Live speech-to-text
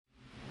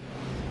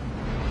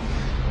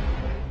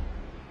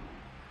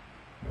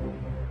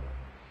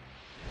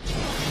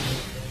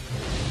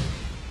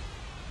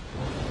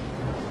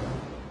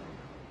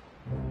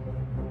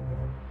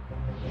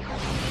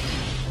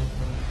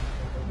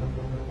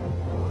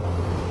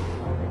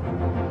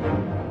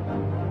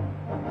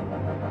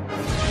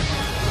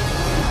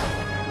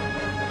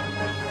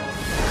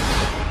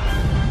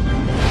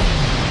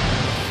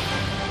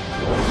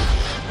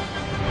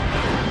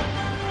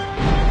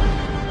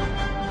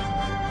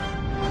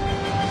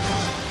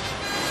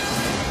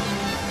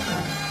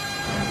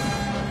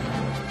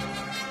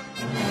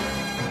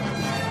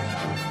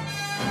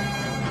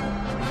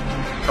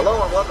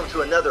welcome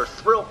to another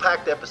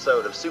thrill-packed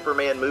episode of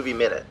Superman Movie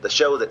Minute, the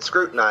show that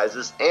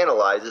scrutinizes,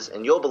 analyzes,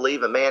 and you'll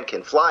believe a man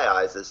can fly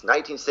eyes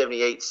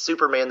 1978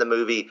 Superman the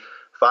Movie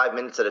 5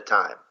 minutes at a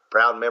time.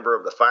 Proud member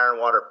of the Fire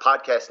and Water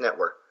Podcast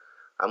Network.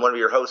 I'm one of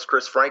your hosts,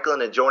 Chris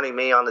Franklin, and joining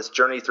me on this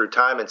journey through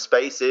time and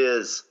space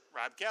is...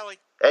 Rob Kelly.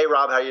 Hey,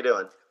 Rob, how you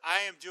doing?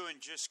 I am doing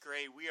just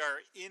great. We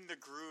are in the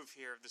groove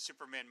here of the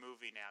Superman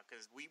movie now,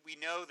 because we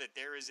know that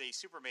there is a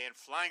Superman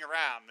flying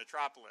around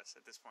Metropolis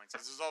at this point, so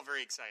this is all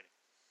very exciting.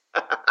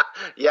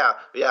 Yeah.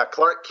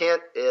 Clark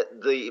Kent,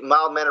 the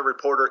mild-mannered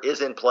reporter,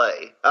 is in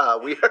play.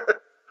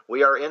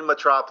 We are in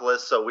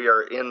Metropolis, so we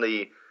are in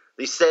the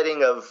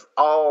setting of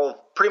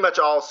pretty much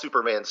all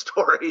Superman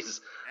stories.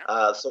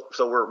 Yeah.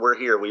 So we're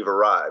here. We've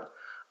arrived.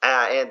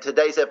 And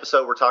today's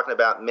episode, we're talking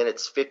about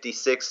minutes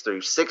 56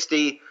 through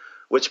 60,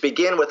 which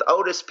begin with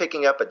Otis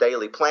picking up a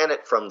Daily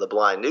Planet from the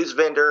blind news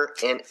vendor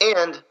and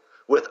end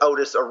with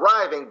Otis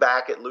arriving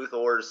back at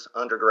Luthor's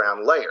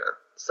underground lair.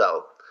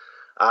 So,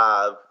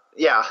 as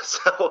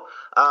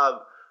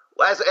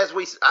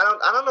we,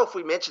 I don't know if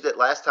we mentioned it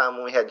last time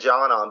when we had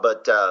John on,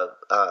 but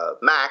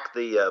Mac,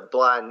 the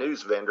blind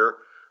news vendor,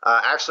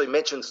 actually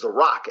mentions the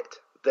rocket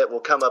that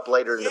will come up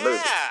later in the movie.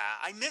 Yeah,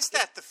 I missed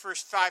that the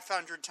first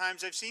 500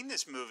 times I've seen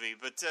this movie,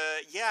 but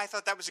I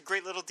thought that was a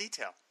great little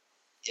detail.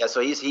 Yeah,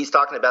 so he's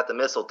talking about the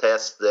missile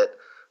tests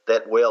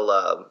that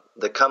will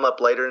that come up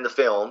later in the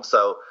film.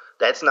 So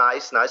that's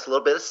nice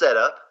little bit of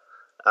setup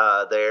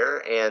there,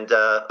 and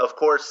of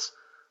course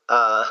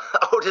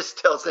Otis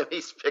tells him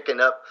he's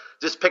picking up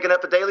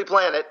a Daily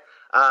Planet,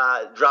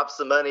 drops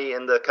the money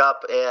in the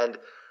cup, and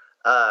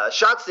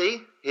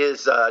Shotzi,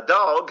 his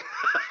dog,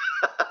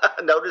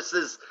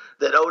 notices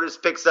that Otis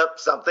picks up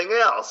something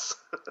else.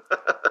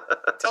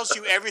 Tells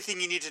you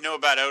everything you need to know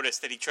about Otis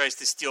that he tries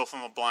to steal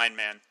from a blind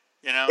man.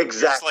 You know,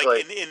 exactly.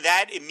 Like in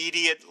that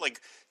immediate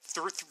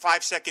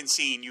 5-second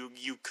scene, you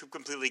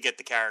completely get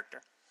the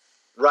character.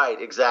 Right,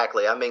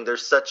 exactly. I mean,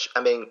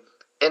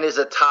 and his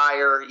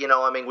attire,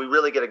 we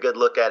really get a good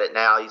look at it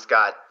now. He's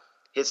got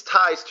his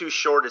tie's too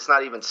short; it's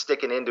not even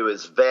sticking into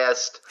his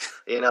vest.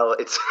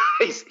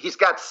 He's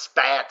got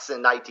spats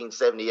in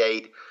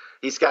 1978.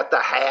 He's got the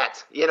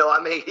hat.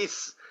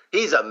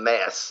 He's a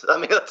mess. I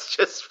mean, let's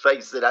just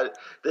face it.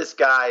 This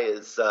guy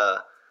is.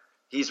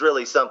 He's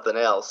really something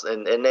else,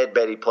 and Ned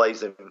Beatty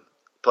plays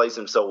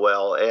him so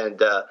well. And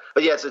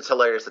but yes, it's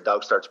hilarious. The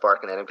dog starts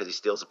barking at him because he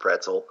steals a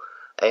pretzel,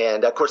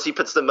 and of course he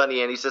puts the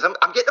money in. He says,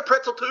 "I'm getting a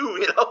pretzel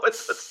too."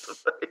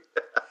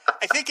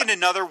 I think in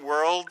another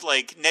world,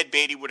 like Ned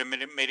Beatty would have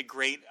made a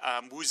great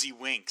Woozy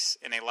Winks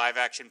in a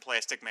live-action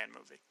Plastic Man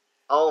movie.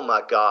 Oh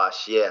my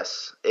gosh,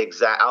 yes,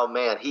 exactly. Oh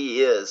man,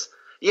 he is.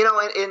 And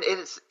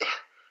it's.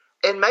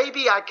 And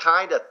maybe I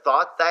kind of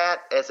thought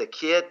that as a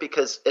kid,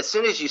 because as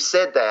soon as you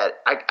said that,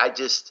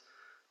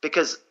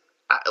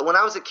 when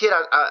I was a kid,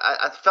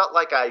 I felt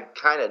like I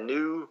kind of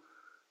knew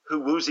who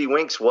Woozy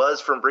Winks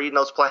was from reading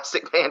those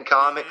Plastic Man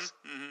comics,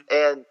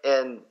 and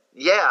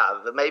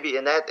maybe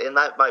in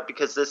that might,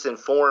 because this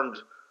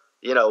informed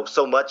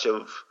so much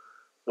of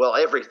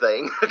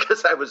everything,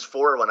 because I was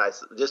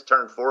just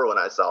turned 4 when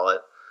I saw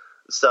it.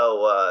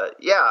 So,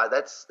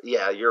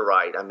 you're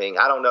right. I mean,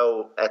 I don't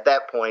know at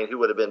that point who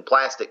would have been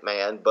Plastic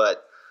Man,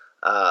 but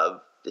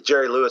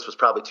Jerry Lewis was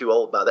probably too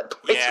old by that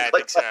point. Yeah, I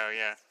think so,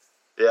 yeah.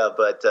 Yeah,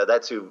 but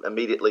that's who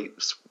immediately,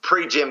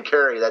 pre-Jim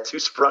Carrey, that's who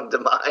sprung to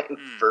mind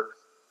for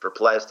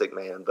Plastic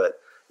Man. But,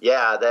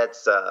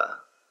 that's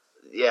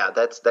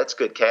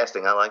good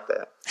casting. I like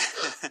that.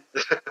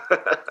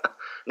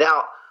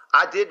 Now,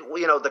 I did,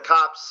 the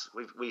cops,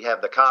 we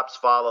have the cops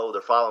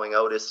they're following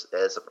Otis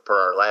as per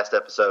our last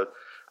episode.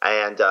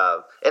 And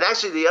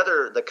actually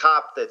the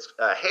cop that's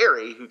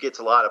Harry, who gets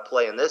a lot of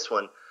play in this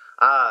one,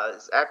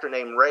 is an actor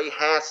named Ray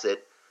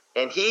Hassett,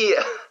 and he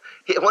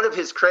one of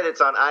his credits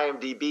on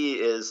IMDb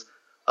is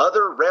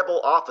other rebel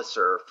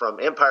officer from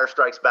Empire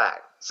Strikes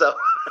Back. So,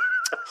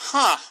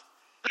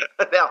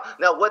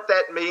 now what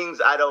that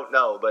means I don't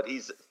know, but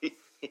he's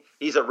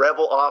a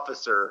rebel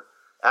officer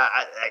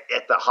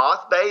at the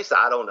Hoth base.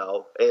 I don't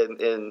know,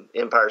 in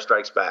Empire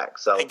Strikes Back.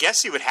 So I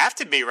guess he would have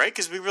to be, right?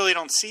 Because we really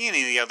don't see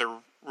any of the other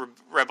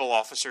rebel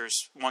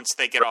officers once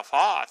they get off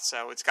Hoth,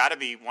 so it's got to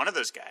be one of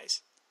those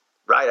guys.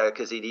 Right,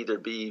 because he'd either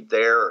be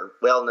there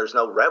and there's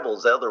no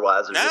rebels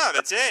otherwise.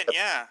 That's it,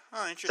 yeah.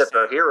 Oh, interesting. Except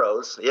our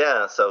heroes,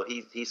 yeah, so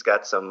he's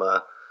got some,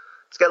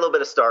 he's got a little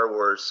bit of Star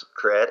Wars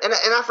cred. And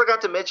I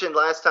forgot to mention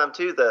last time,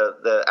 too,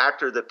 the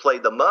actor that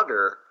played the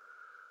Mugger,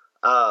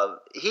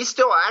 he's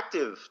still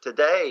active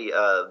today.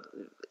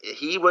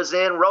 He was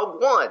in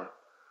Rogue One,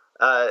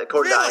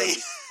 according really?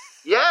 to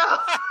Yeah.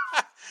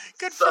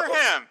 Good for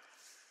him.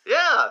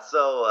 Yeah,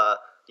 so,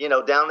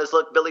 down his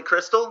look, Billy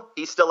Crystal,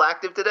 he's still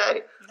active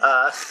today.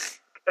 Kind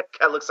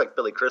of looks like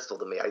Billy Crystal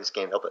to me. I just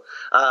can't help it.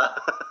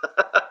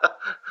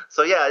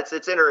 So, yeah,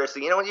 it's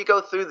interesting. When you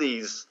go through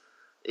these,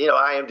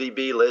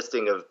 IMDb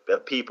listing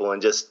of people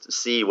and just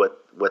see what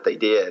they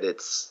did,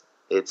 it's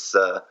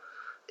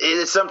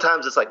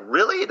sometimes it's like,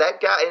 really? That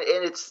guy?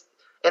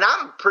 And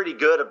I'm pretty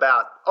good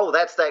about,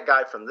 that's that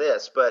guy from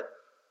this. But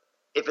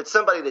if it's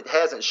somebody that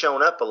hasn't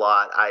shown up a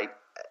lot,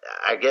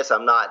 I guess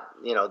I'm not,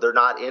 they're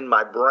not in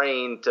my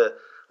brain to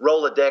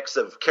Rolodex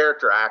of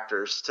character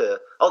actors to,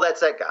 oh,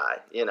 that's that guy,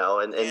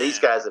 and these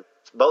guys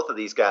both of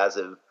these guys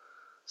have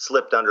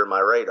slipped under my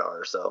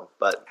radar. So,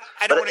 but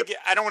I don't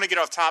want to get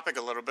off topic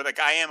a little bit. Like,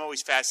 I am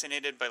always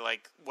fascinated by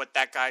like what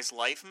that guy's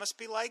life must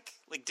be like.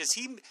 Like, does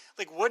he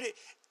like what?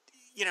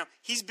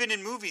 He's been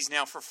in movies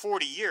now for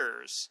 40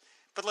 years.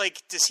 But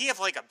like, does he have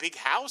like a big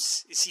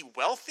house? Is he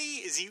wealthy?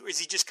 Is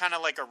he just kind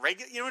of like a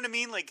regular? You know what I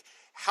mean? Like,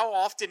 how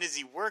often is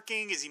he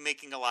working? Is he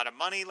making a lot of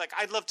money? Like,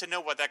 I'd love to know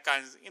what that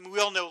guy's. I mean, we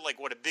all know like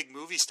what a big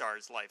movie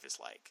star's life is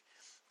like.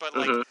 But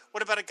like,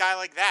 what about a guy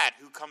like that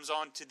who comes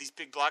on to these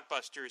big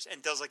blockbusters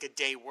and does like a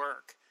day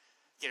work?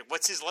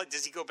 What's his?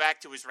 Does he go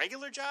back to his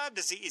regular job?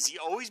 Is he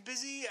always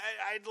busy?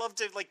 I'd love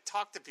to like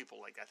talk to people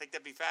like that. I think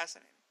that'd be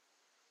fascinating.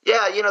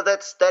 Yeah,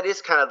 that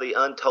is kind of the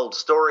untold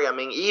story. I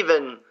mean,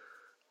 even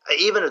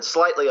it's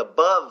slightly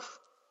above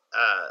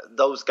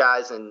those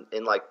guys in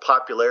like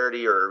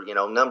popularity or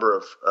number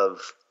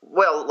of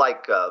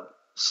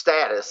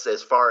status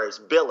as far as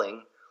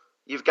billing.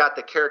 You've got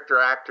the character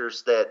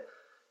actors that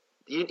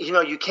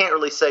you can't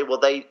really say, well,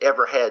 they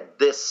ever had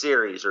this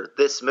series or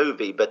this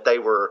movie, but they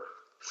were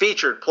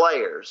featured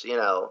players,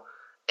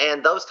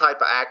 and those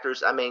type of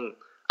actors. I mean,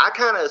 I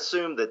kind of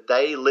assume that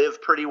they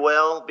live pretty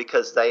well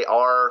because they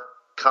are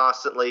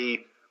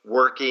constantly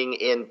working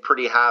in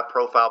pretty high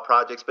profile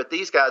projects. But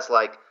these guys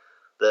like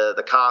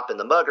the cop and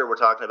the mugger we're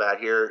talking about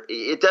here,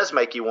 it does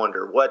make you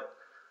wonder what,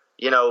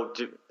 it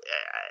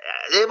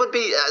would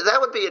be, that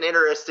would be an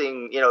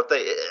interesting, if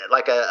they,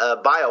 like a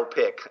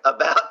biopic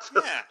about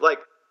like,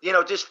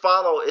 just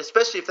follow,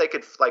 especially if they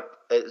could like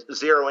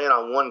zero in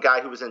on one guy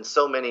who was in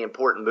so many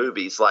important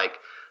movies. Like,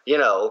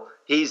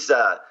 he's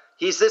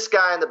this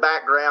guy in the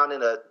background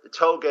in a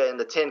toga in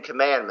the Ten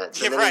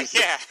Commandments. And then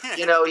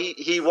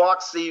he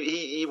walks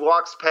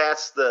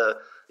past the,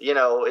 in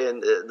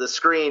the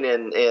screen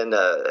in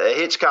a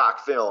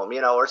Hitchcock film,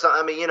 or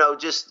something. I mean,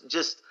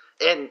 just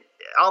and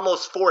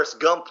almost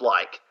Forrest Gump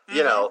like.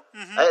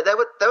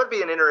 That would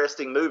be an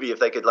interesting movie if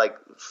they could like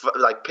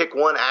pick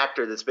one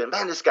actor that's been,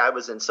 man, this guy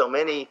was in so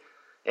many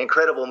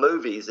incredible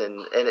movies,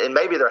 and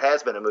maybe there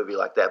has been a movie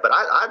like that, but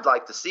I'd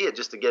like to see it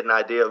just to get an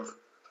idea of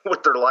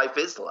what their life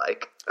is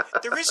like.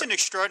 There is an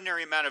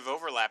extraordinary amount of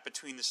overlap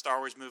between the Star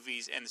Wars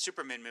movies and the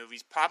Superman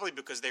movies, probably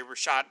because they were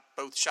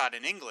both shot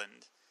in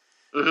England.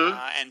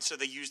 And so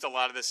they used a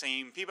lot of the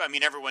same people. I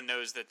mean, everyone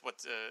knows that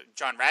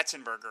John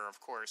Ratzenberger, of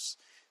course,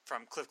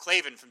 from Cliff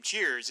Clavin from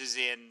Cheers, is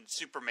in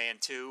Superman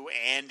 2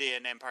 and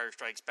in Empire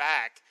Strikes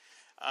Back.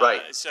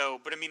 Right.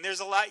 But I mean, there's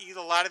a lot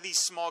of these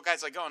small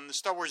guys, like on the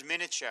Star Wars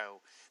Minute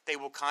Show, they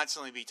will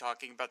constantly be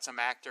talking about some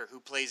actor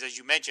who plays, as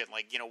you mentioned,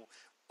 like,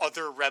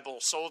 other rebel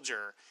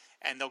soldier,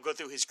 and they'll go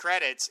through his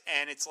credits,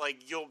 and it's like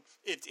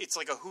it's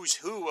like a who's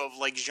who of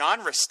like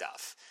genre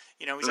stuff.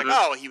 He's like,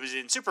 oh, he was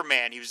in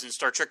Superman, he was in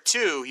Star Trek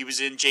 2, he was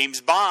in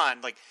James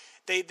Bond, like.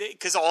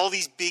 Because all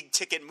these big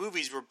ticket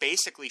movies were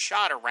basically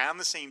shot around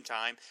the same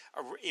time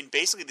in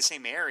basically the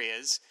same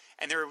areas,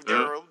 and there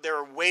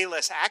are way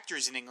less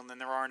actors in England than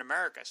there are in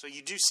America. So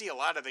you do see a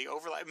lot of the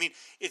overlap. I mean,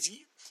 if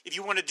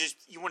you wanted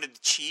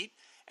to cheat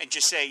and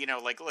just say,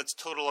 like, let's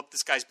total up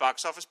this guy's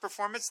box office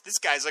performance. This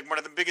guy's like one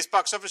of the biggest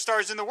box office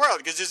stars in the world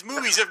because his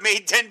movies have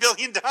made $10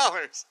 billion.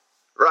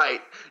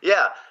 Right.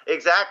 Yeah.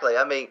 Exactly.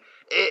 I mean.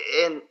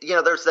 And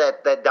there's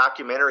that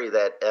documentary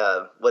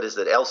that what is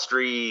it,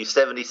 Elstree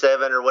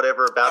 77 or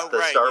whatever about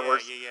Star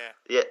Wars.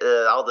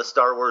 All the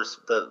Star Wars,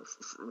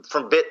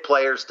 from bit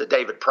players to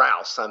David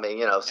Prowse. I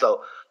mean,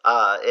 so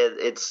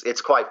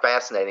it's quite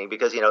fascinating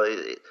because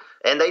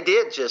and they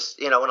did just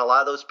and a lot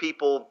of those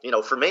people,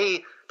 for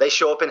me, they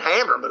show up in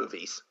Hammer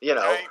movies.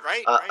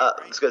 Right.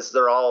 Because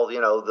they're all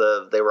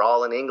they were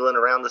all in England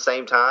around the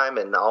same time,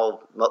 and a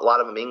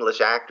lot of them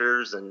English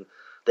actors, and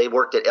they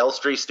worked at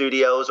Elstree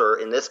Studios, or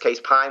in this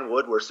case,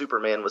 Pinewood, where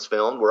Superman was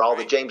filmed, where all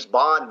the James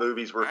Bond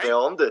movies were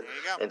filmed.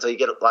 And so you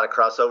get a lot of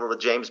crossover with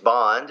James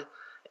Bond.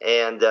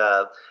 And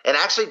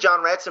actually,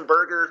 John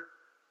Ratzenberger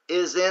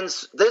is in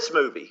this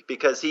movie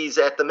because he's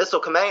at the Missile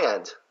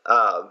Command.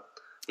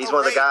 He's one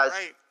of the guys.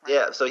 Right.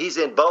 Yeah, so he's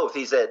in both.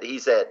 He's at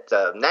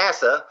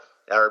NASA.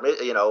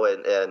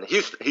 And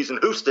Houston, he's in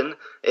Houston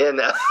in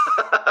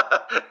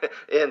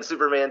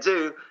Superman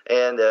 2,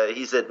 and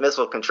he's at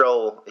Missile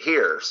Control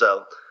here.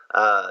 So.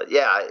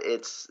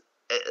 It's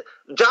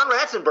John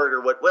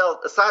Ratzenberger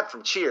aside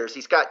from Cheers,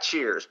 he's got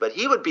Cheers, but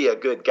he would be a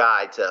good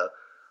guy to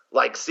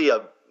like see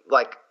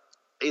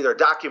either a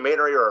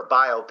documentary or a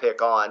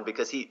biopic on,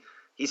 because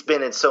he's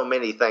been in so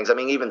many things. I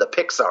mean, even the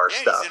Pixar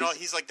stuff.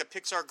 He's like the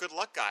Pixar good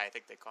luck guy, I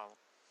think they call him.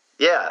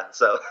 Yeah,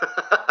 so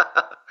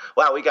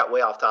wow, we got way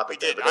off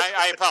topic. We did.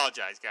 I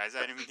apologize, guys.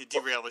 I didn't mean to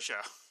derail the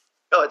show.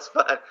 Oh, it's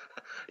fun.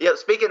 Yeah,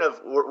 speaking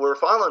of, we're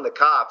following the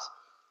cops.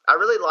 I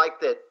really like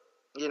that,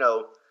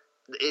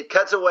 it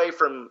cuts away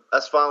from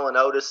us following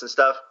Otis and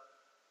stuff,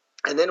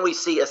 and then we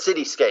see a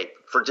cityscape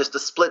for just a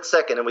split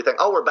second, and we think,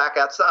 oh, we're back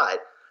outside.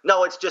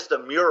 No, it's just a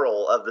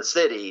mural of the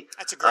city.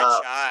 That's a great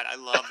shot. I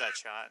love that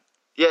shot.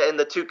 Yeah, and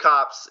the two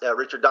cops,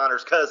 Richard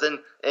Donner's cousin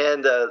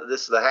and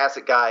the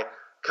Hassett guy,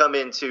 come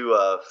into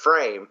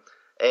frame.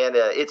 And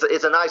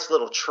it's a nice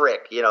little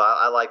trick, you know.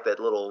 I like that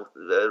little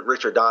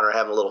Richard Donner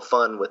having a little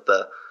fun with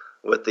the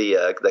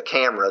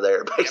camera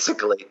there,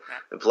 basically,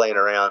 and playing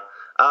around.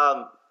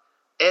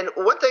 And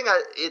one thing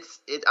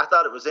I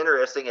thought it was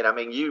interesting, and I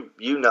mean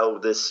you know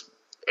this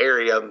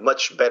area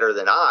much better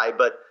than I,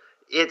 but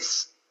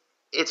it's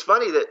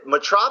funny that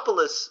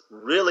Metropolis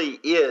really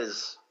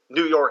is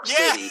New York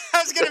City. Yeah,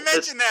 I was going to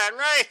mention that,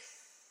 right?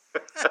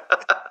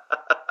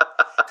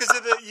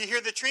 Because you hear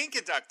the train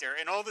conductor,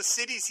 and all the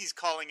cities he's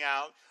calling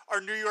out are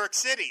New York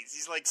cities.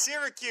 He's like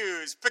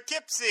Syracuse,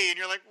 Poughkeepsie, and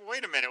you're like,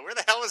 wait a minute, where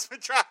the hell is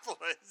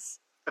Metropolis?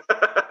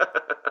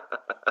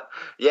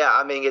 Yeah,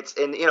 I mean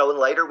and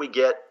later we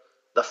get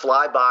the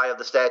flyby of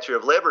the Statue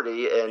of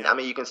Liberty, and I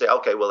mean you can say,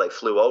 okay, well they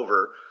flew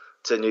over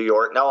to New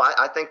York. No,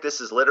 I think this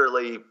is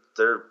literally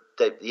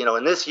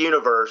in this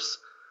universe,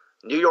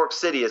 New York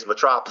City is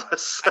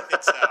Metropolis. I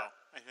think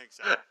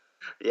so.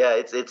 Yeah,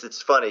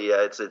 it's funny.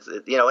 It's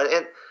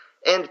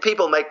and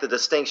people make the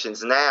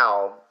distinctions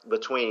now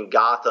between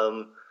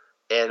Gotham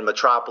and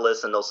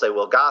Metropolis, and they'll say,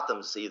 well,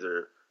 Gotham's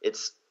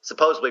it's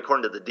supposedly,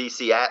 according to the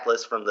DC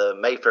Atlas from the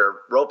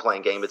Mayfair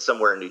role-playing game, it's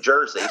somewhere in New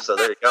Jersey. So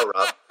there you go,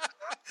 Rob.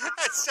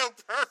 That's so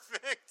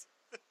perfect.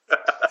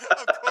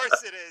 Of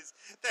course it is.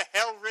 The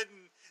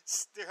hell-ridden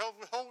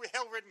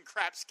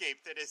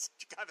crapscape that is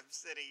Gotham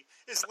City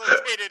is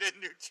located in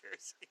New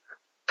Jersey.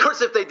 Of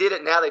course, if they did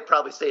it now, they'd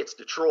probably say it's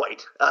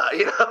Detroit.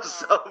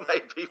 So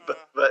maybe,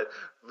 but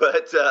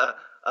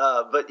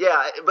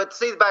yeah. But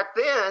see, back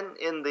then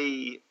in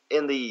the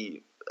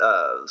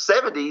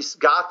 70s,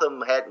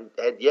 Gotham had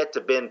yet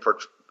to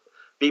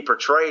be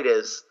portrayed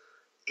as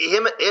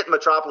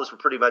Metropolis were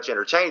pretty much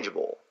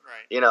interchangeable.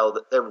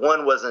 Right.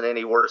 One wasn't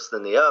any worse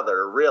than the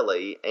other,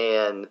 really,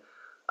 and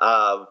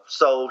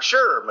so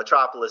sure,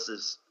 Metropolis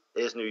is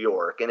New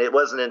York, and it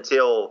wasn't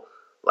until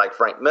like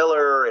Frank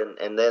Miller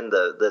and then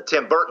the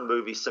Tim Burton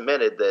movie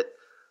cemented that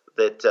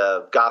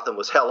Gotham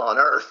was hell on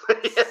earth,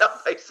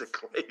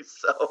 basically.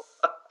 So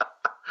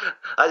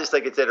I just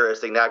think it's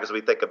interesting now because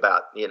we think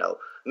about,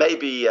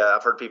 maybe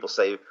I've heard people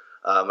say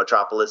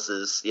Metropolis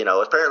is,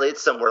 apparently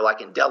it's somewhere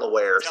like in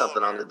Delaware or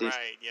something on the DC,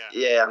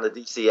 right, on the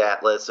DC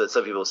Atlas. So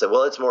some people say,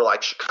 well, it's more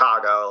like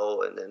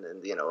Chicago and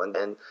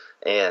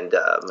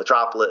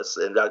Metropolis,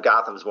 and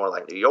Gotham's more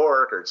like New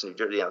York, or it's New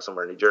Jersey,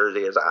 somewhere in New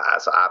Jersey. So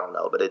I don't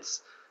know, but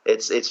it's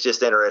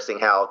just interesting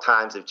how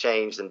times have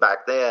changed. And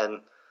back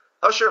then,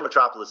 sure,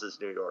 Metropolis is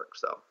New York.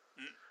 So,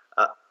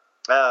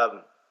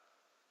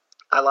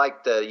 I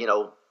liked,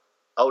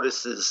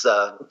 Otis is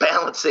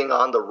balancing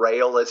on the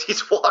rail as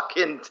he's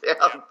walking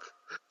down,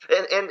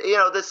 and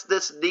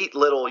this neat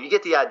little. You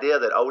get the idea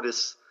that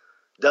Otis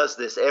does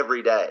this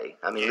every day.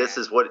 I mean, this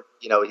is what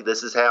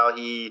this is how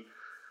he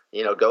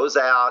goes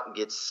out and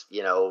gets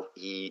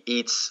he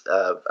eats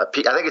I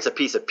think it's a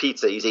piece of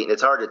pizza he's eating.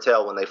 It's hard to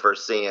tell when they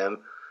first see him.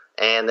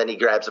 And then he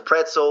grabs a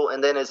pretzel,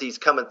 and then as he's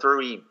coming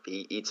through,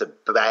 he eats a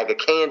bag of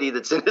candy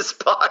that's in his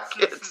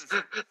pockets.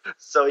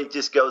 So he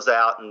just goes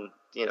out and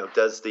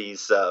does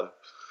these,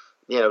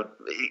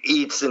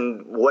 eats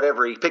and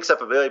whatever. He picks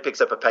up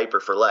a paper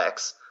for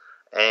Lex,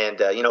 and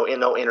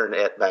no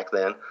internet back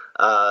then,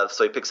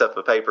 so he picks up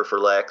a paper for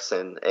Lex,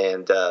 and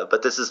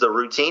but this is the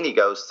routine he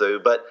goes through.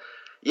 But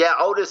yeah,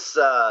 Otis.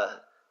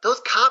 Those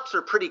cops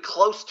are pretty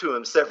close to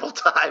him several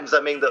times.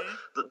 I mean,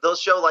 they'll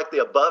show like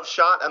the above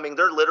shot. I mean,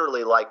 they're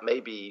literally like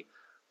maybe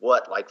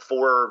like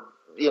four,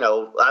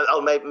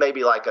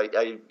 maybe like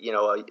a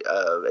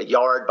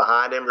yard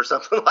behind him or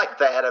something like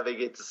that. I mean,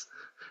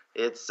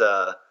 it's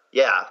of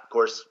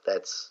course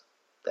that's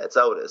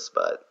Otis,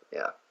 but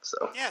yeah,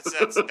 so yeah,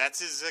 that's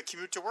his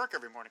commute to work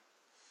every morning.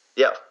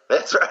 Yeah,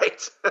 that's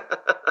right.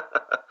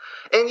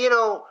 And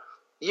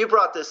you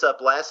brought this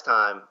up last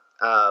time.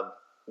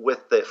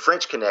 With the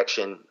French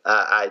Connection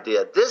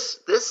idea, this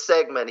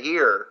segment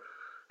here,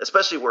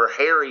 especially where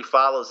Harry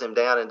follows him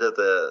down into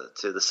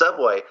the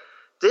subway,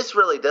 this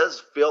really does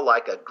feel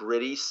like a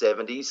gritty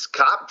 70s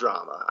cop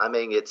drama. I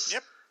mean, it's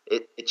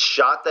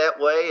shot that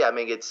way. I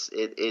mean, it's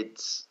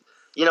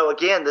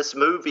again, this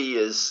movie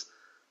is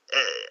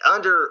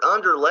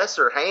under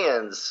lesser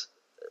hands.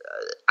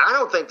 I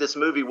don't think this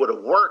movie would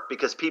have worked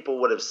because people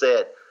would have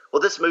said,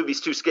 well, this movie's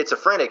too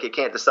schizophrenic. It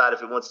can't decide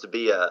if it wants to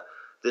be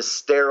this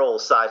sterile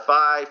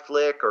sci-fi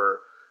flick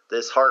or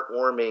this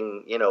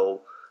heartwarming,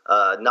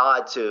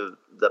 nod to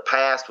the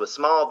past with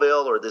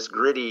Smallville, or this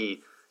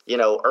gritty,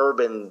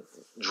 urban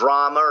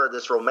drama, or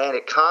this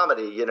romantic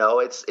comedy.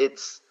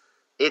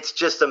 It's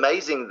just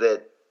amazing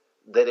that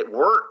it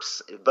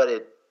works, but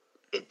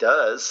it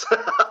does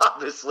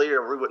obviously,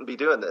 or we wouldn't be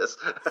doing this.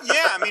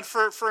 Yeah, I mean,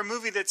 for a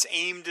movie that's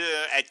aimed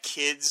at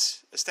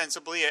kids,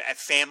 ostensibly at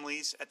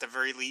families at the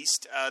very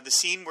least, the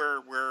scene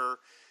where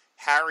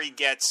Harry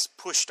gets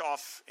pushed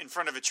off in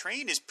front of a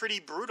train is pretty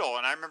brutal.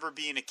 And I remember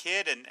being a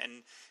kid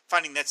and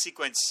finding that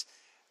sequence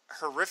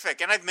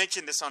horrific. And I've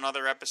mentioned this on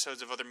other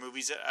episodes of other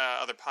movies,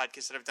 other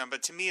podcasts that I've done.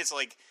 But to me, it's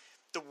like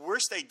the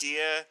worst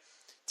idea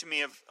to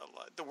me of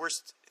the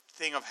worst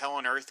thing of Hell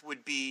on Earth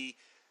would be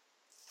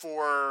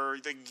for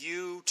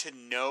you to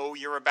know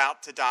you're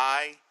about to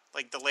die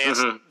Like the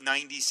last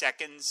 90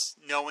 seconds,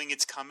 knowing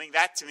it's coming,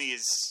 that to me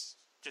is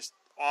just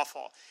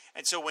awful.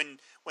 And so when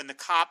the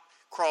cop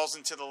crawls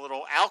into the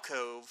little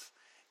alcove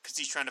because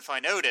he's trying to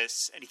find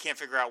Otis and he can't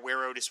figure out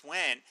where Otis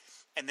went,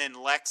 and then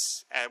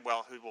Lex,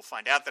 who will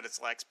find out that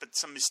it's Lex, but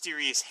some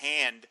mysterious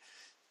hand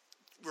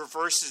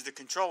reverses the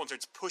control and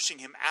starts pushing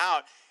him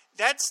out.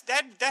 That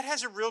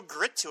has a real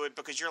grit to it,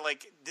 because you're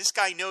like, this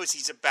guy knows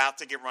he's about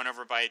to get run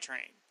over by a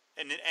train.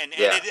 And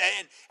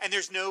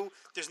there's no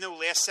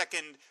last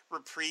second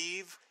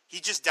reprieve. He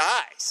just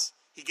dies.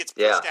 He gets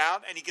pushed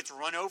out and he gets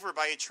run over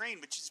by a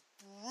train, which is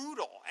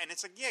brutal. And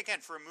it's like, again,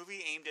 for a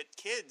movie aimed at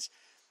kids,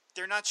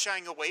 they're not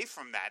shying away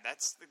from that.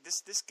 That's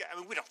this guy. I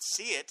mean, we don't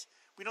see it.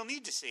 We don't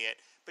need to see it.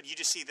 But you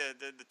just see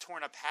the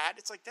torn up hat.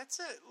 It's like,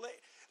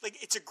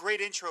 it's a great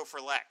intro for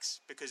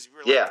Lex, because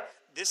we're like,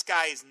 this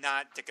guy is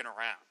not dicking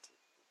around.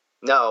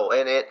 No,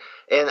 and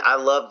I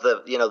love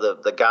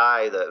the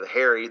guy, the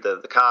Harry,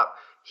 the cop.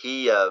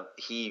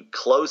 He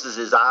closes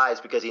his eyes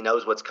because he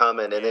knows what's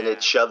coming, and then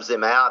it shoves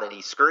him out, and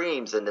he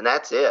screams, and then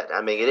that's it.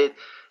 I mean,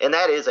 and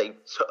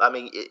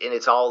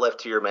it's all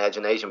left to your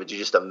imagination, but you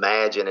just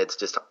imagine it's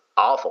just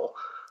awful.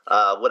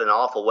 What an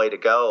awful way to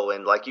go.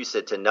 And like you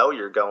said, to know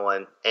you're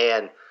going,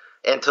 and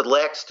to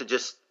Lex to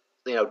just,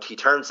 he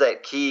turns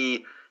that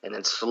key and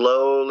then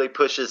slowly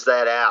pushes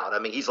that out. I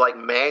mean, he's like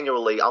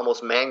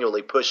almost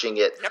manually pushing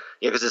it,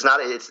 because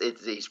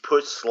he's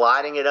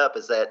sliding it up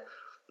as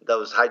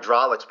those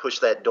hydraulics push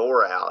that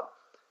door out.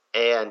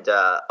 And,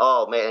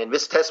 oh man,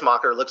 Miss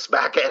Tessmacher looks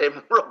back at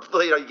him.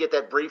 You get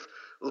that brief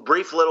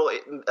little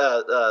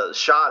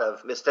shot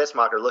of Miss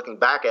Tessmacher looking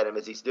back at him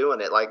as he's doing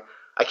it. Like,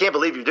 I can't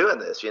believe you're doing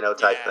this,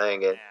 type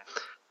thing.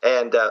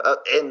 And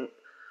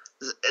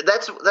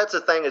that's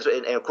the thing is,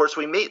 and of course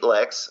we meet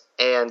Lex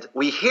and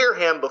we hear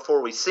him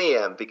before we see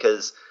him,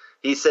 because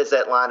he says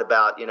that line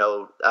about,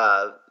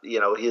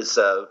 his,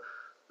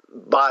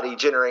 body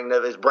generating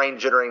enough, his brain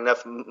generating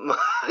enough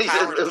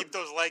power to keep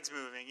those legs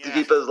moving. To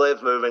keep those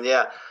legs moving,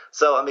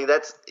 So, I mean,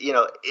 that's,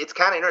 it's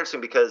kind of interesting,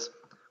 because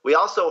we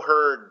also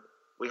heard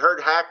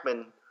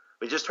Hackman.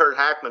 We just heard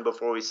Hackman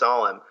before we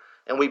saw him,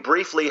 and we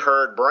briefly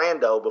heard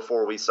Brando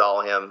before we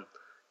saw him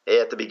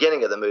at the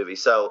beginning of the movie.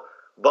 So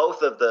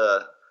both of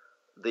the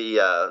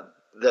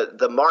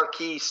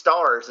marquee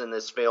stars in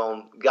this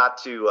film you got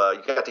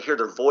to hear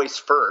their voice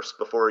first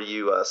before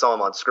you saw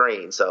them on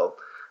screen. So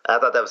I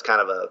thought that was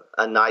kind of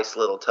a nice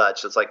little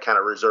touch. It's like kind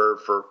of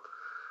reserved for,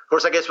 of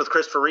course, I guess with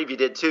Christopher Reeve you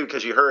did too,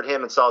 because you heard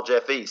him and saw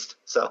Jeff East.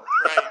 So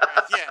right,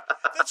 yeah,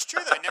 that's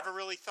true. Though. I never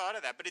really thought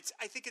of that, but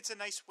I think it's a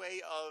nice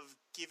way of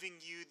giving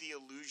you the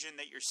illusion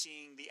that you're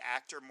seeing the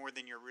actor more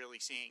than you're really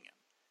seeing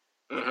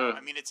him.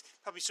 I mean, it's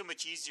probably so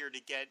much easier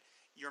to get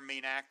your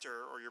main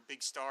actor or your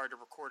big star to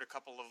record a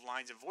couple of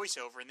lines of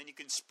voiceover, and then you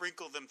can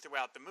sprinkle them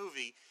throughout the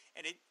movie,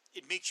 and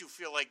it makes you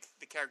feel like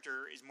the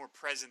character is more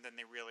present than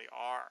they really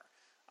are.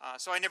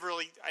 So I never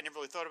really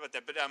thought about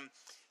that. But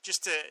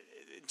just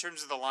in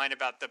terms of the line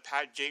about the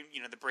power,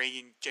 the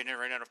brain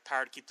generating enough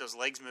power to keep those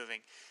legs moving,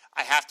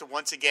 I have to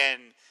once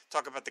again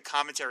talk about the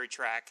commentary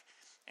track.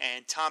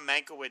 And Tom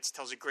Mankiewicz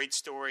tells a great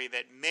story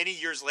that many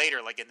years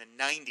later, like in the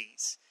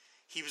 90s,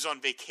 he was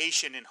on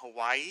vacation in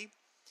Hawaii,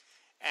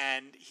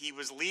 and he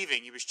was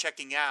leaving. He was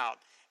checking out,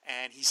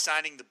 and he's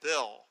signing the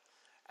bill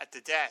at the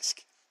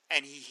desk,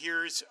 and he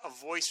hears a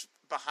voice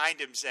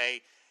behind him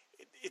say,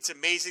 "It's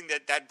amazing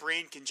that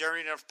brain can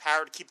generate enough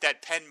power to keep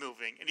that pen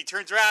moving." And he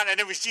turns around, and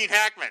it was Gene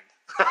Hackman.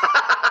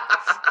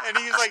 And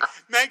he was like,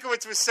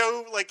 Mankiewicz was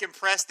so like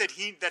impressed that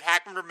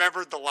Hackman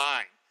remembered the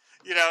line,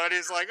 and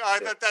he's like, "Oh, I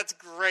thought that's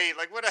great.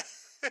 Like,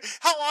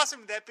 how awesome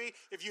would that be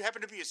if you happen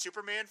to be a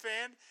Superman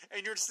fan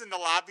and you're just in the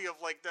lobby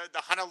of like the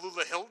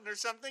Honolulu Hilton or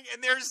something,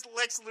 and there's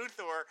Lex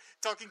Luthor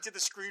talking to the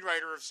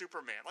screenwriter of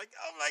Superman. Like,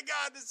 oh my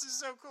God, this is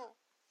so cool."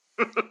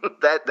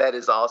 That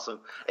is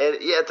awesome. And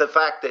the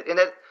fact that, and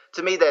it,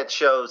 to me, that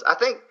shows, I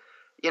think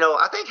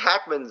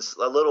Hackman's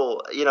a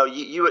little,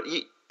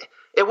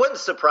 it wouldn't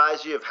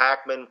surprise you if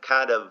Hackman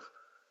kind of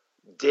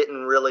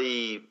didn't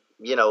really,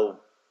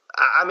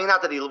 I mean,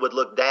 not that he would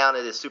look down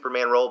at his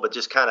Superman role, but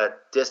just kind of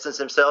distance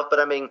himself. But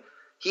I mean,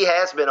 he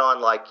has been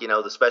on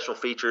the special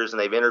features, and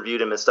they've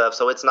interviewed him and stuff.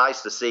 So it's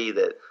nice to see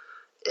that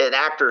an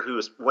actor who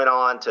went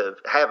on to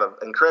have an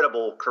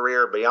incredible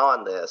career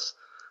beyond this.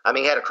 I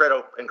mean, he had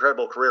an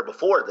incredible career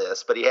before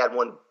this, but he had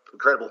one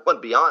incredible one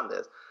beyond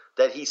this,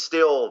 that he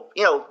still,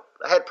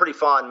 had pretty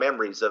fond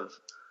memories of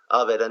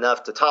it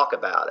enough to talk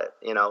about it,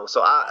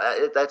 So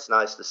that's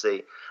nice to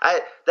see.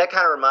 That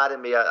kind of reminded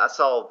me, I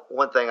saw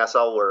one thing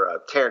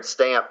where Terrence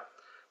Stamp,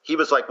 he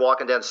was like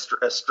walking down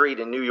a street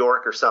in New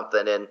York or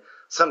something, and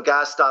some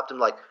guy stopped him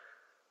like,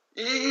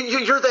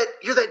 You're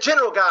that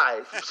general guy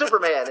from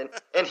Superman,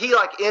 and he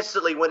like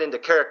instantly went into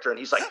character, and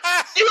he's like,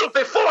 "You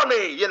before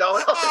me,"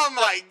 Oh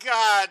my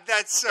God,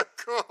 that's so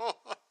cool.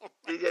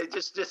 He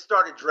just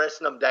started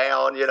dressing them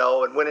down,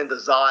 and went into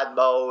Zod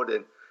mode,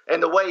 and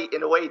and the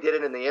way he did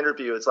it in the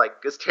interview, it's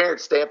like because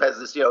Terrence Stamp has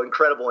this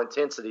incredible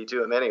intensity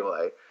to him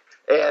anyway,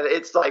 and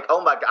it's like,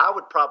 oh my god, I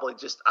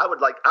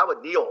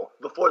would kneel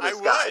before this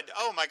guy. I would.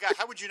 Oh my god,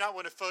 how would you not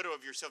want a photo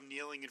of yourself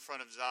kneeling in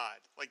front of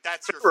Zod? Like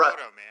that's your Right.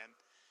 photo, man.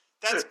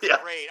 That's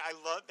great. I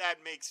love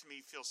that. Makes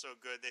me feel so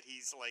good that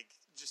he's like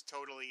just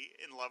totally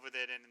in love with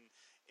it and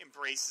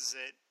embraces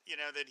it.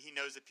 That he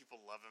knows that people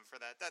love him for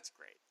that. That's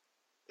great.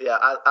 Yeah,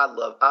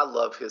 I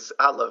love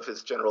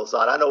his General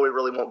Zod. I know we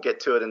really won't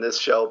get to it in this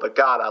show, but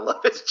God, I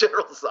love his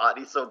General Zod.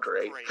 He's so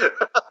great. Great.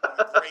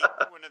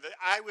 One of the.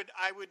 I would.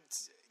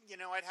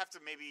 I'd have to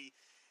maybe.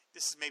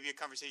 This is maybe a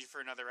conversation for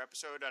another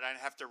episode. I'd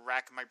have to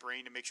rack my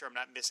brain to make sure I'm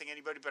not missing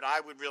anybody. But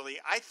I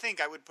think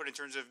I would put in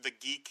terms of the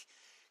geek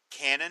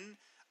canon,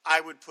 I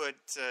would put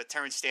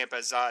Terrence Stamp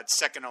as Zod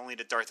second only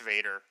to Darth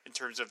Vader in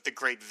terms of the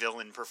great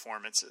villain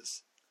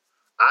performances.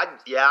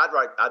 I'd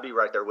be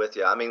right there with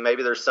you. I mean,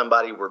 maybe there's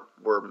somebody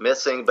we're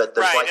missing, but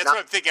there's right. That's what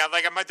I'm thinking.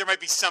 There might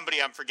be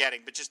somebody I'm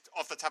forgetting, but just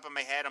off the top of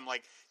my head, I'm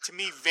like, to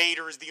me,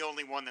 Vader is the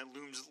only one that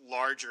looms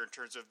larger in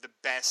terms of the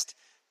best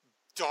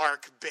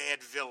dark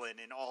bad villain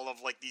in all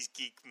of like these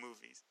geek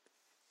movies.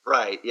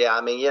 Right. Yeah. I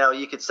mean,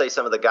 you could say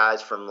some of the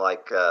guys from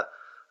like the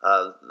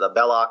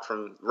Belloc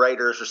from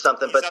Raiders or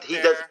something, but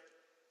he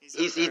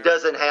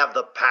doesn't have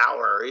the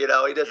power. He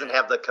doesn't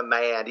have the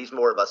command. He's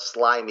more of a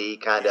slimy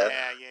kind of.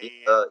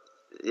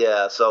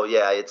 Yeah. So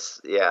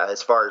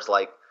as far as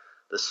like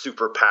the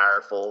super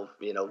powerful,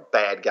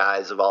 bad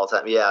guys of all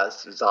time. Yeah,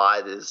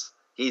 Zod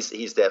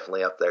he's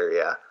definitely up there.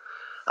 Yeah.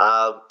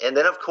 And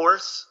then of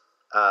course,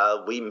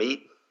 we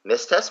meet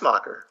Miss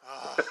Tessmacher.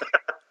 Oh.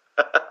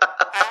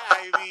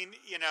 I mean,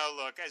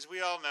 look, as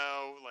we all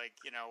know, like,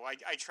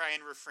 I try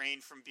and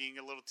refrain from being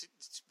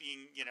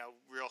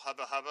real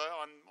hubba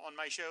on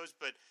my shows,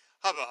 but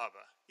hubba.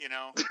 I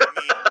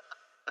mean,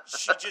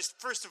 she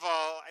just, first of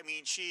all,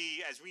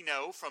 she, as we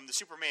know from the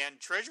Superman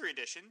Treasury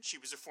Edition, she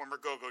was a former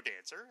go-go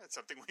dancer. That's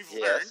something we've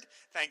learned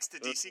thanks to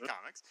DC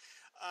Comics.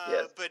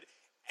 Yes. But,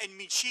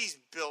 she's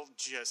built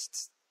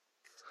just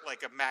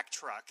like a Mack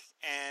truck,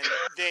 and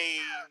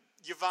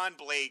Yvonne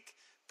Blake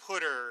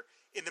put her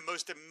in the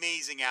most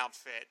amazing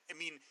outfit. I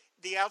mean,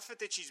 the outfit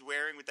that she's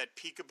wearing with that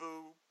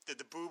peekaboo,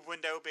 the boob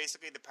window,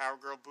 basically the Power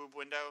Girl boob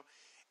window,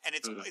 and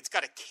it's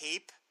got a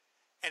cape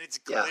and it's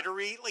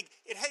glittery. Like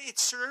it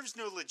serves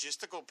no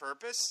logistical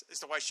purpose as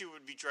to why she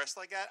would be dressed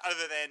like that,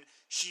 other than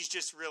she's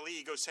just really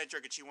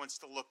egocentric and she wants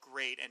to look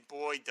great. And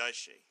boy, does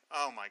she!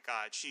 Oh my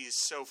God, she is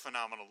so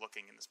phenomenal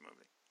looking in this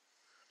movie.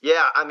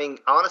 Yeah, I mean,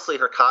 honestly,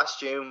 her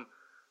costume.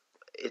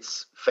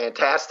 It's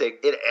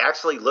fantastic. It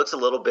actually looks a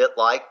little bit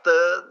like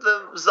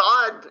the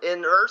Zod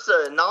in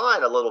Ursa and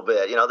 9 a little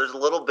bit. There's a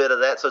little bit of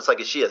that. So it's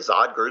like, is she a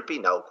Zod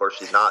groupie? No, of course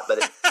she's not. But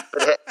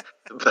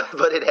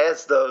it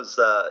has those.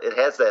 It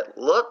has that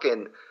look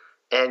and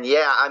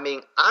yeah. I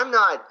mean, I'm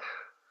not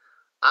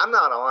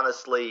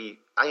honestly.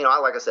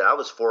 Like I said, I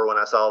was 4 when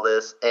I saw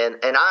this, and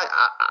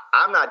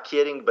I'm not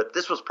kidding. But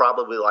this was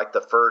probably like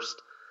the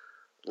first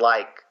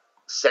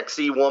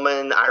sexy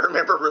woman I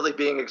remember really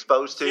being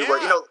exposed to.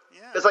 Where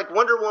it's like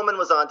Wonder Woman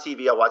was on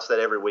TV. I watched that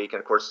every week, and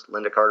of course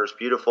Linda Carter's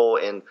beautiful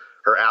and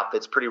her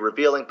outfit's pretty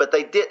revealing, but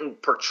they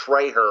didn't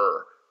portray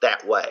her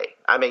that way.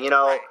 I mean,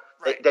 right.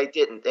 They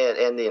didn't,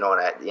 and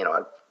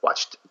I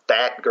watched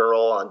that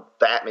girl on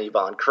Batman,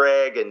 Yvonne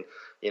Craig, and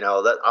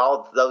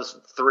all those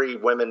 3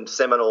 women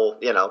seminal.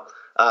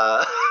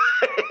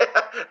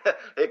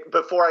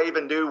 Before I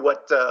even knew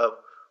what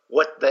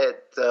that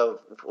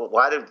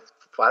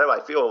why do I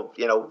feel,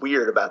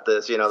 weird about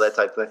this, that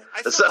type of thing.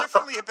 I feel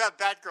differently about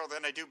Batgirl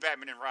than I do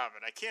Batman and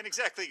Robin. I can't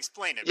exactly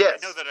explain it, but I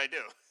know that I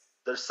do.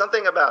 There's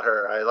something about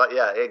her.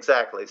 Yeah,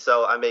 exactly.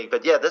 So,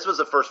 but yeah, this was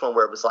the first one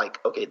where it was like,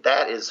 okay,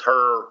 that is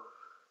her,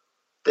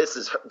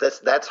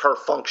 that's her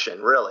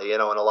function, really, in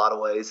a lot of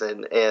ways.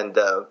 And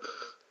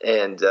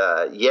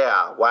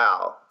yeah,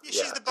 wow. Yeah,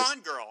 she's the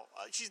Bond girl.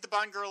 She's the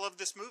Bond girl of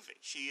this movie.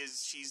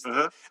 She's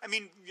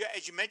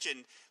as you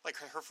mentioned, like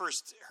her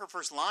first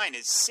line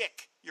is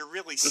sick. You're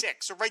really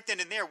sick. So right then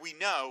and there, we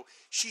know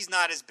she's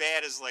not as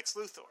bad as Lex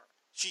Luthor.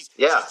 She's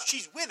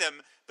with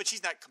him, but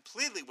she's not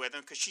completely with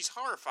him because she's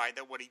horrified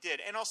at what he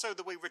did. And also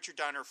the way Richard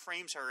Donner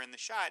frames her in the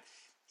shot,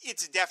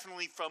 it's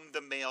definitely from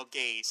the male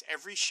gaze.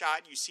 Every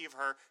shot you see of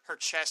her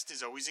chest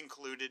is always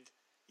included.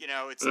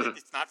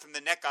 It's not from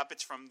the neck up;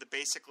 it's from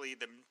basically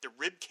the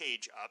rib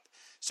cage up.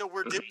 So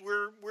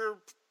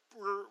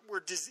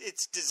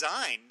it's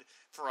designed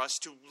for us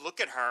to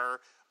look at her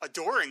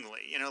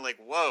adoringly. Like,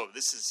 whoa,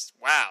 this is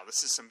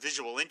some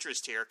visual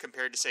interest here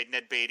compared to say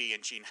Ned Beatty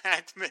and Gene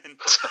Hackman.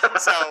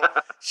 So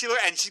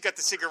she's got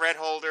the cigarette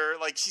holder.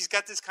 Like, she's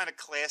got this kind of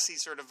classy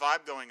sort of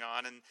vibe going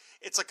on, and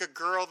it's like a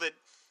girl that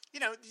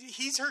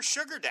he's her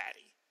sugar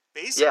daddy,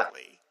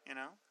 basically.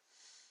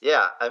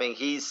 Yeah, I mean,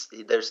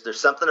 there's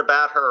something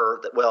about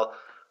her that,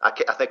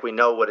 I think we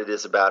know what it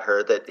is about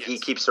her that he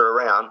keeps her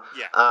around.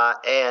 Yeah.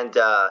 And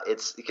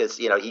it's because,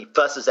 he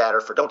fusses at her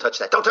for don't touch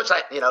that. I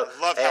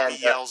love how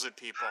he yells at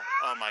people.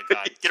 Oh my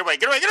God. Get away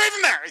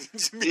from there.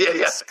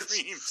 He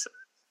screams.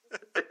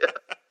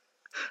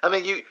 I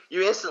mean,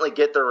 you instantly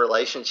get their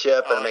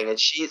relationship. Oh, I mean,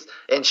 yeah.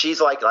 and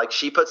she's like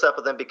she puts up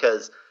with him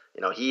because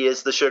he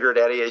is the sugar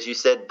daddy, as you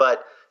said.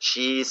 But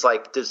she's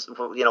like, does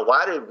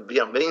why do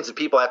millions of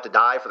people have to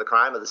die for the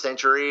crime of the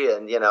century?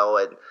 And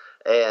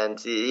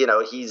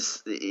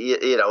he's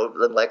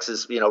Lex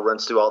is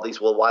runs through all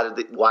these. Well,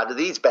 why do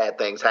these bad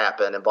things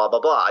happen? And blah blah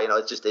blah.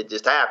 It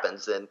just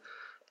happens. And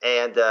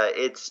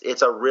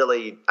it's a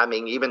really, I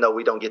mean, even though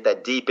we don't get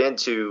that deep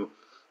into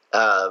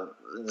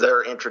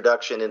their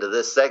introduction into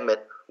this segment,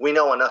 we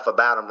know enough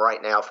about them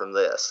right now from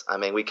this. I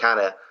mean, we kind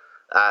of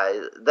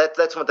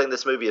that's one thing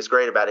this movie is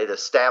great about. It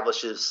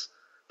establishes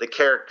the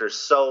characters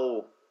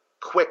so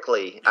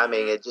quickly. Mm-hmm. I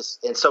mean, it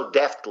just and so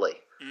deftly.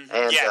 Mm-hmm.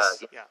 And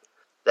yes. Yeah.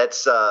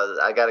 That's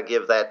I got to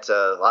give that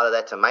a lot of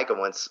that to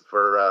Mankiewicz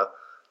for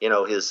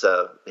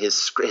his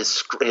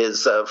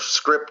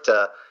script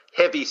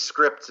heavy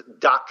script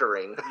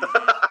doctoring.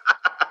 Mm-hmm.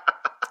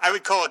 I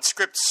would call it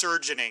script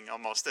surgeoning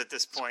almost at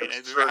this point.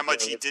 How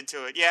much he did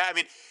to it. Yeah, I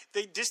mean,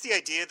 just the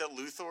idea that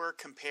Luthor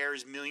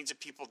compares millions of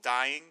people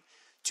dying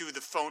to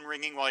the phone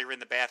ringing while you're in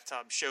the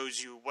bathtub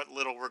shows you what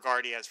little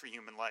regard he has for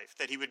human life.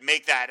 That he would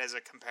make that as a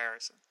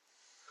comparison.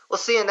 Well,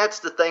 see, and that's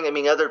the thing. I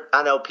mean,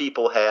 I know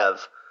people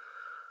have,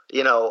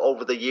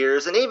 over the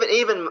years, and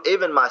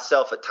even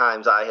myself at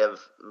times, I have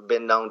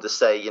been known to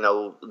say,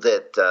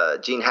 that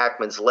Gene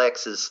Hackman's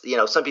Lex is,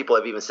 some people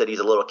have even said he's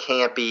a little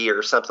campy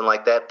or something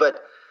like that,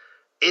 but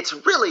he's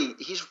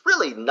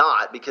really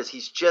not, because he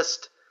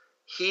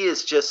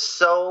is just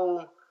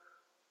so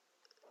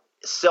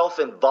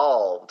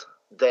self-involved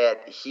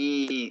that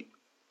he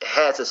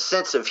has a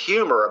sense of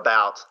humor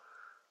about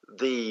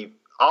the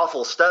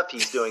awful stuff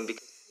he's doing,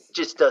 because he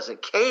just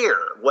doesn't care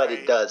what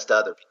it does to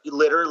other people. He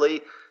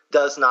literally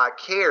does not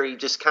care. He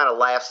just kind of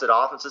laughs it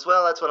off and says,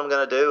 well, that's what I'm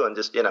going to do. And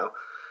just,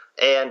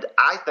 and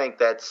I think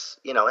that's,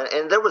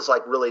 and there was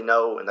like really in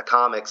the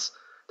comics,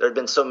 there had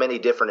been so many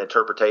different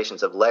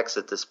interpretations of Lex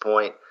at this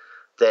point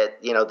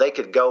that, they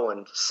could go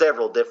in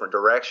several different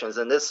directions.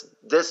 And this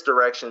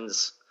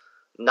direction's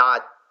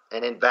not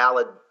an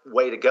invalid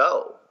way to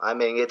go. I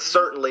mean, it's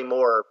certainly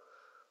more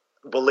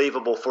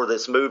believable for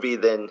this movie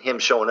than him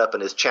showing up in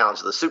his Challenge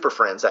of the Super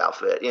Friends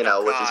outfit,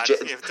 with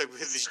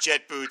his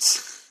jet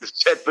boots. His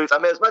jet boots. I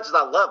mean, as much as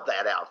I love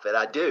that outfit,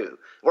 I do.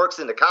 Works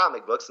in the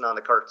comic books and on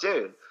the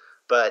cartoon.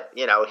 But,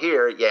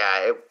 here,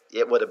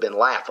 it would have been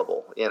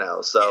laughable,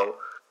 so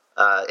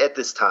at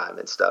this time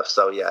and stuff.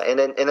 So, yeah. And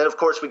then of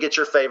course, we get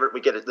your favorite. We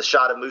get the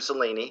shot of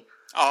Mussolini.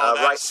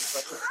 Oh,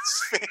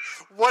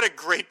 what a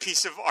great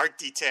piece of art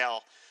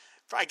detail.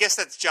 I guess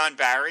that's John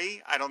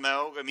Barry. I don't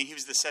know. I mean, he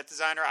was the set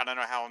designer. I don't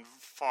know how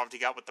involved he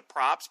got with the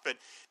props, but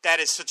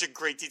that is such a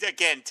great detail.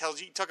 Again, tells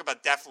you, talk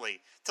about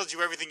deftly, tells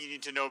you everything you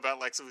need to know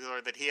about Lex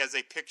Luthor, that he has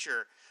a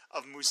picture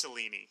of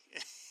Mussolini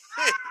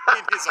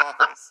in his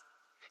office.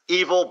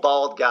 Evil,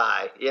 bald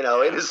guy, in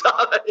his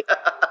office.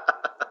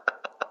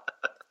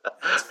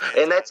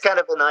 And that's kind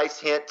of a nice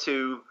hint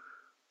to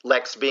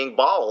Lex being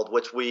bald,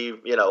 which we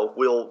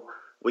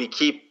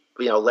keep.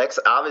 Lex,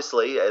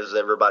 obviously, as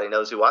everybody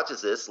knows who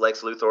watches this,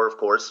 Lex Luthor, of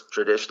course,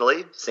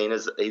 traditionally seen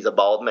as he's a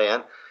bald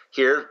man.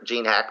 Here,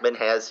 Gene Hackman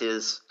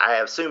has I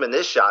assume in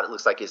this shot, it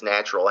looks like his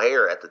natural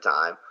hair at the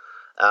time.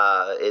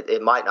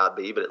 It might not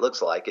be, but it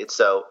looks like it.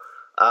 So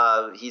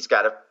he's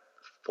got a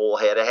full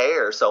head of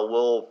hair.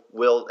 So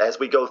we'll as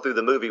we go through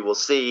the movie, we'll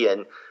see.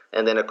 And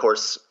then, of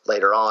course,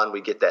 later on,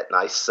 we get that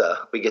nice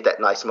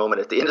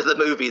moment at the end of the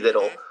movie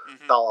that'll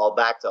call all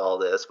back to all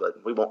this.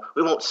 But we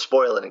won't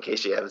spoil it in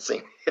case you haven't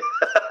seen it.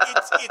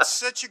 It's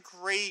such a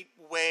great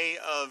way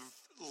of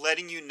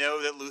letting you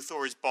know that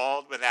Luthor is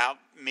bald without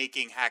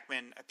making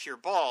Hackman appear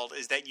bald.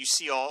 Is that you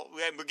see all?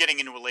 We're getting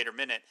into a later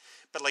minute,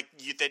 but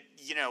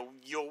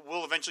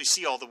we'll eventually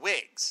see all the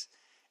wigs.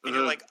 And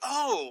you're like,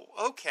 oh,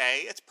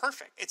 okay, it's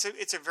perfect.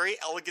 It's a very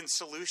elegant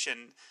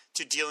solution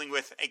to dealing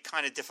with a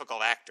kind of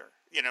difficult actor,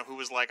 who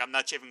was like, I'm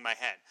not shaving my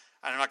head.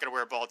 I'm not going to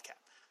wear a bald cap.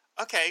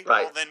 Okay,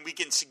 right. Well, then we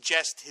can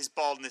suggest his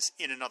baldness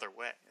in another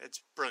way.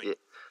 It's brilliant.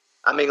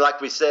 Yeah. I mean, like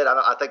we said,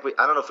 I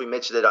don't know if we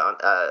mentioned it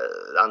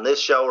on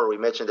this show or we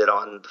mentioned it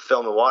on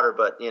Film and Water,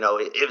 but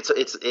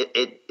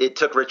it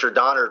took Richard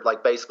Donner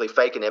like basically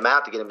faking him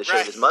out to get him to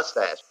shave his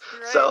mustache.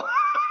 Right. So.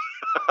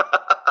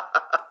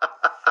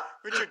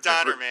 Richard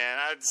Donner, man,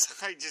 I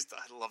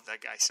love that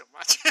guy so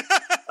much.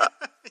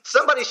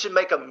 Somebody should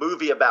make a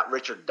movie about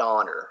Richard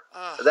Donner.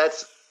 I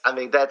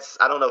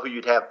don't know who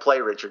you'd have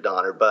play Richard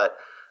Donner, but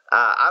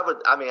I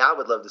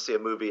would love to see a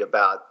movie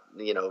about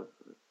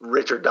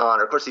Richard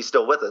Donner. Of course, he's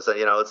still with us.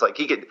 It's like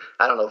he could.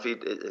 I don't know if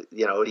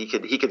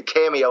he could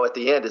cameo at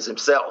the end as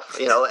himself.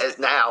 As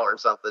now or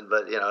something.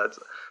 But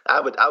I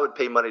would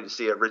pay money to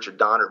see a Richard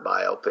Donner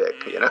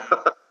biopic.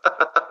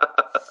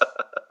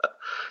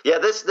 Yeah,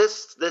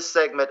 this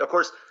segment, of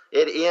course,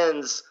 it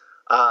ends.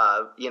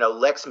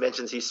 Lex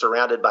mentions he's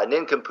surrounded by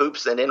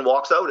nincompoops, and in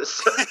walks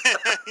Otis.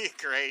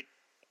 Great.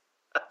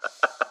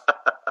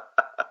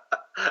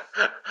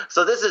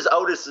 So this is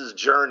Otis's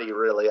journey,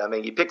 really. I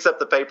mean, he picks up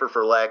the paper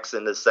for Lex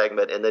in this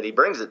segment, and then he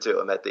brings it to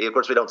him. Of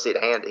course, we don't see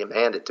him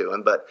hand it to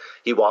him, but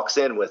he walks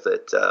in with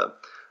it.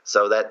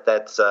 So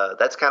that's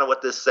kind of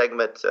what this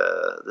segment,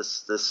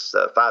 this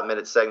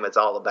 5-minute segment's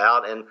all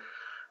about. And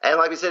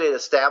like we said, it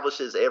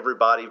establishes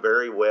everybody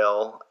very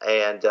well.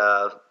 And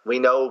we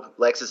know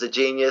Lex is a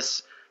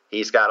genius.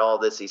 He's got all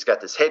this. He's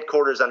got this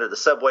headquarters under the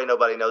subway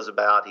nobody knows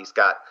about. He's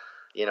got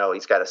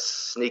a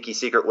sneaky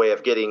secret way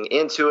of getting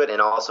into it,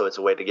 and also it's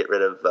a way to get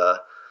rid of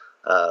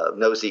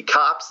nosy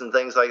cops and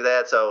things like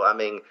that. So I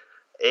mean,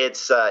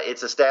 it's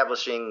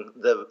establishing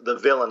the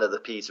villain of the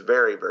piece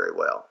very, very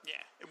well. Yeah,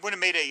 it would have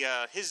made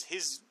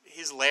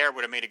his lair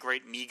would have made a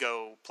great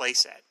Mego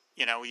playset.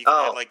 You could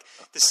have like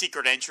the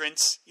secret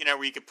entrance,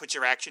 where you could put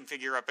your action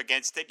figure up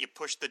against it, you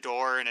push the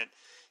door, and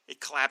it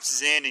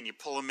collapses in, and you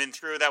pull him in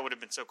through. That would have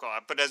been so cool.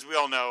 But as we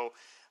all know,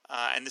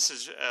 and this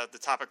is the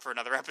topic for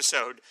another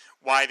episode,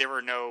 why there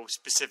were no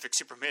specific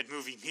Superman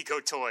movie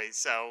Mego toys.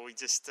 So we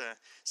just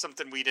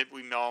something we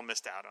all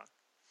missed out on.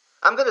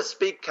 I'm going to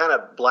speak kind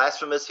of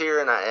blasphemous here,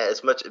 and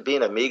as much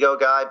being a Mego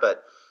guy,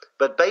 but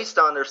based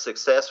on their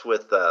success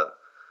with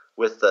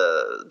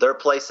their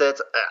play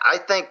sets, I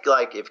think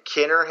like if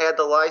Kenner had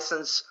the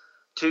license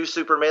to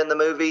Superman the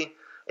movie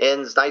in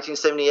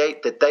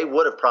 1978, that they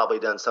would have probably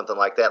done something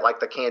like that, like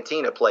the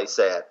Cantina play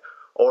set,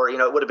 or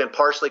it would have been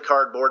partially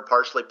cardboard,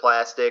 partially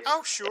plastic.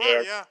 Oh, sure,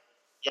 yeah.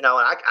 And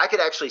I could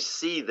actually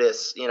see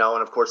this, and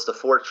of course the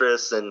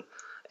Fortress, and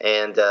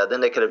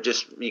then you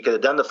could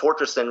have done the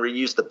Fortress and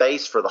reused the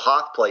base for the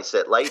Hoth play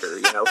set later,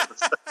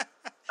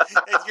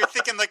 You're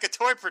thinking like a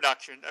toy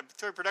production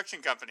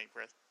company,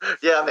 Chris.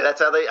 Yeah, I mean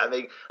that's how they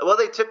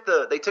took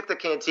the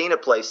Cantina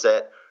play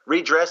set,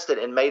 redressed it,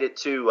 and made it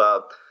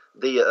to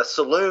the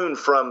saloon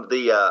from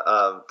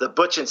the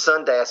Butch and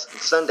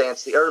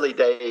Sundance, the early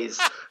days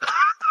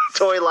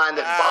toy line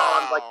that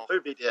bombed like the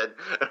movie did.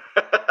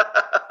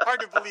 Hard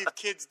to believe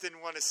kids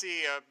didn't want to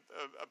see a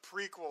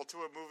prequel to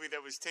a movie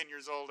that was 10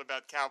 years old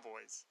about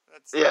cowboys.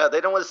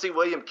 They don't want to see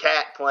William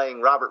Catt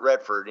playing Robert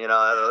Redford.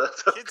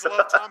 Kids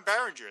love Tom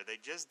Berenger. They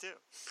just do.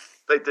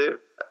 They do.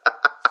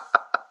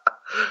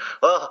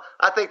 Well,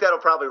 I think that'll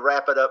probably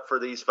wrap it up for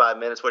these 5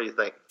 minutes. What do you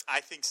think?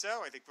 I think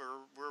so. I think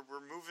we're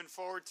moving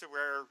forward to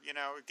where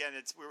again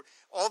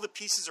all the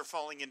pieces are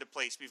falling into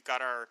place. We've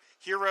got our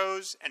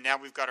heroes, and now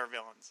we've got our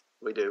villains.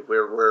 We do.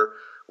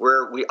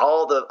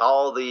 All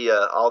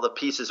the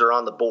pieces are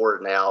on the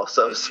board now,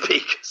 so to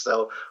speak.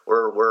 So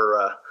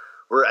we're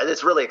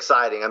it's really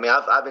exciting. I mean,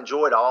 I've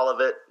enjoyed all of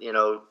it.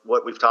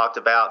 What we've talked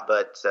about,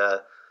 but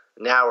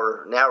now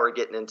we're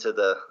getting into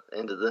the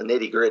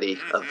nitty gritty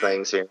of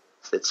things here.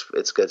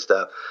 It's good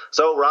stuff.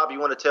 So, Rob, you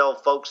want to tell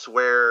folks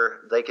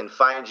where they can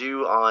find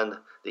you on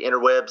the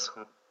interwebs?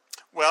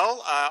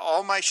 Well,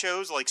 all my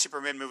shows, like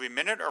Superman Movie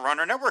Minute, are on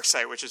our network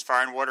site, which is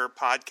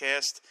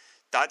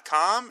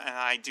fireandwaterpodcast.com, and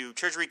I do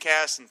Treasury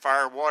Cast and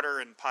Fire Water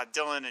and Pod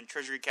Dylan and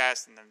Treasury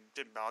Cast and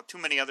too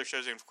many other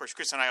shows. And, of course,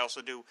 Chris and I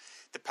also do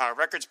the Power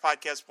Records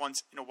podcast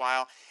once in a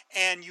while.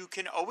 And you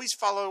can always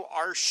follow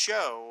our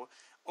show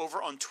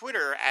over on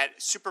Twitter at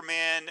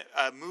Superman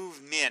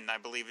Move Min, I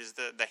believe is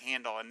the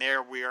handle. And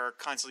there we are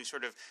constantly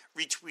sort of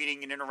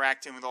retweeting and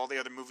interacting with all the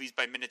other Movies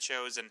by Minute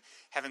shows and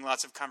having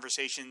lots of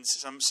conversations,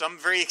 some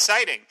very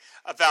exciting,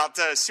 about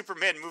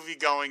Superman movie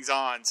goings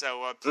on.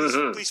 So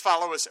please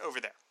follow us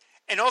over there.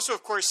 And also,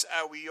 of course,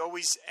 we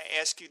always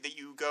ask you that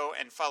you go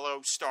and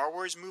follow Star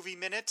Wars Movie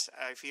Minute.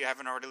 If you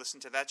haven't already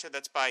listened to that show,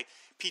 that's by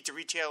Pete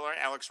DeRichelo and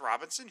Alex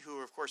Robinson,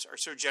 who, of course, are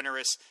so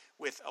generous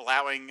with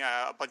allowing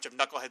a bunch of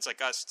knuckleheads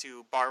like us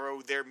to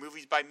borrow their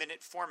Movies by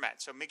Minute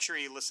format. So make sure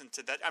you listen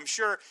to that. I'm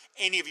sure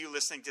any of you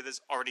listening to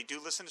this already do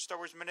listen to Star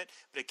Wars Minute,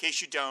 but in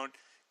case you don't,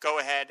 go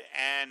ahead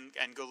and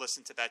go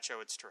listen to that show.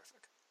 It's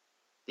terrific.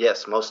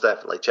 Yes, most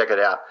definitely. Check it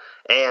out.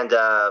 And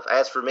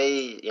as for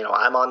me,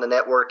 I'm on the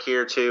network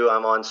here too.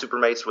 I'm on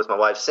Supermates with my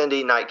wife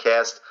Cindy,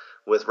 Nightcast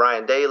with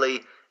Ryan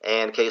Daly,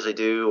 and occasionally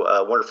do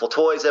a Wonderful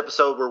Toys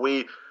episode where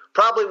we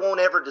probably won't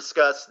ever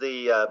discuss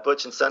the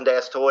Butch and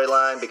Sundance toy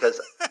line because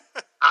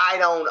I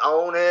don't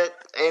own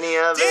any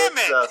of it. Damn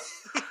it! So,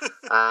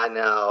 I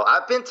know.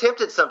 I've been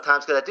tempted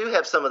sometimes because I do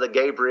have some of the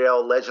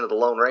Gabriel Legend of the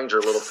Lone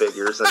Ranger little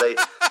figures, and they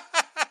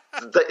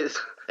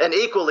an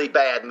equally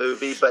bad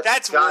movie, but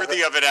that's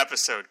worthy of an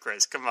episode,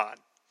 Chris. Come on.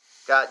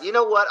 God, you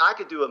know what? I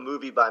could do a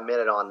Movie by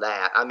Minute on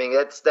that. I mean,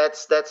 that's.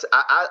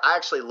 I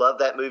actually love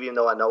that movie, even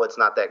though I know it's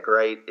not that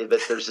great.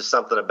 But there's just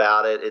something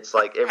about it. It's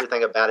like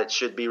everything about it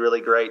should be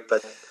really great,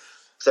 but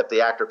except the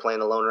actor playing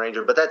the Lone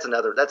Ranger. But that's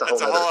a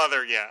whole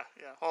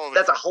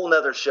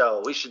other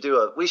show. We should do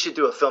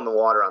a Film and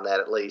Water on that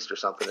at least, or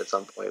something at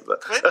some point. But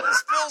Clinton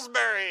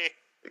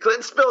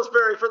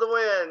Spilsbury for the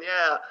win.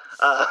 Yeah.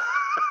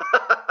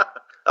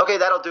 Okay,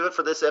 that'll do it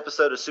for this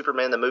episode of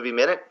Superman the Movie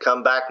Minute.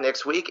 Come back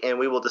next week, and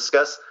we will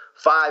discuss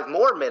 5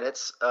 more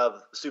minutes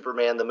of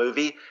Superman the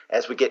movie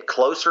as we get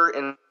closer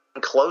and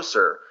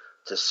closer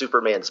to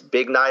Superman's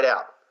big night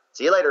out.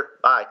 See you later.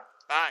 Bye.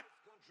 Bye.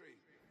 Country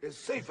is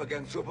safe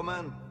against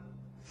Superman,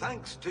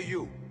 thanks to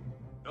you.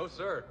 No,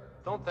 sir.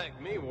 Don't thank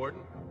me,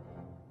 Warden.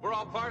 We're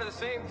all part of the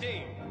same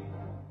team.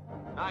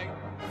 Night.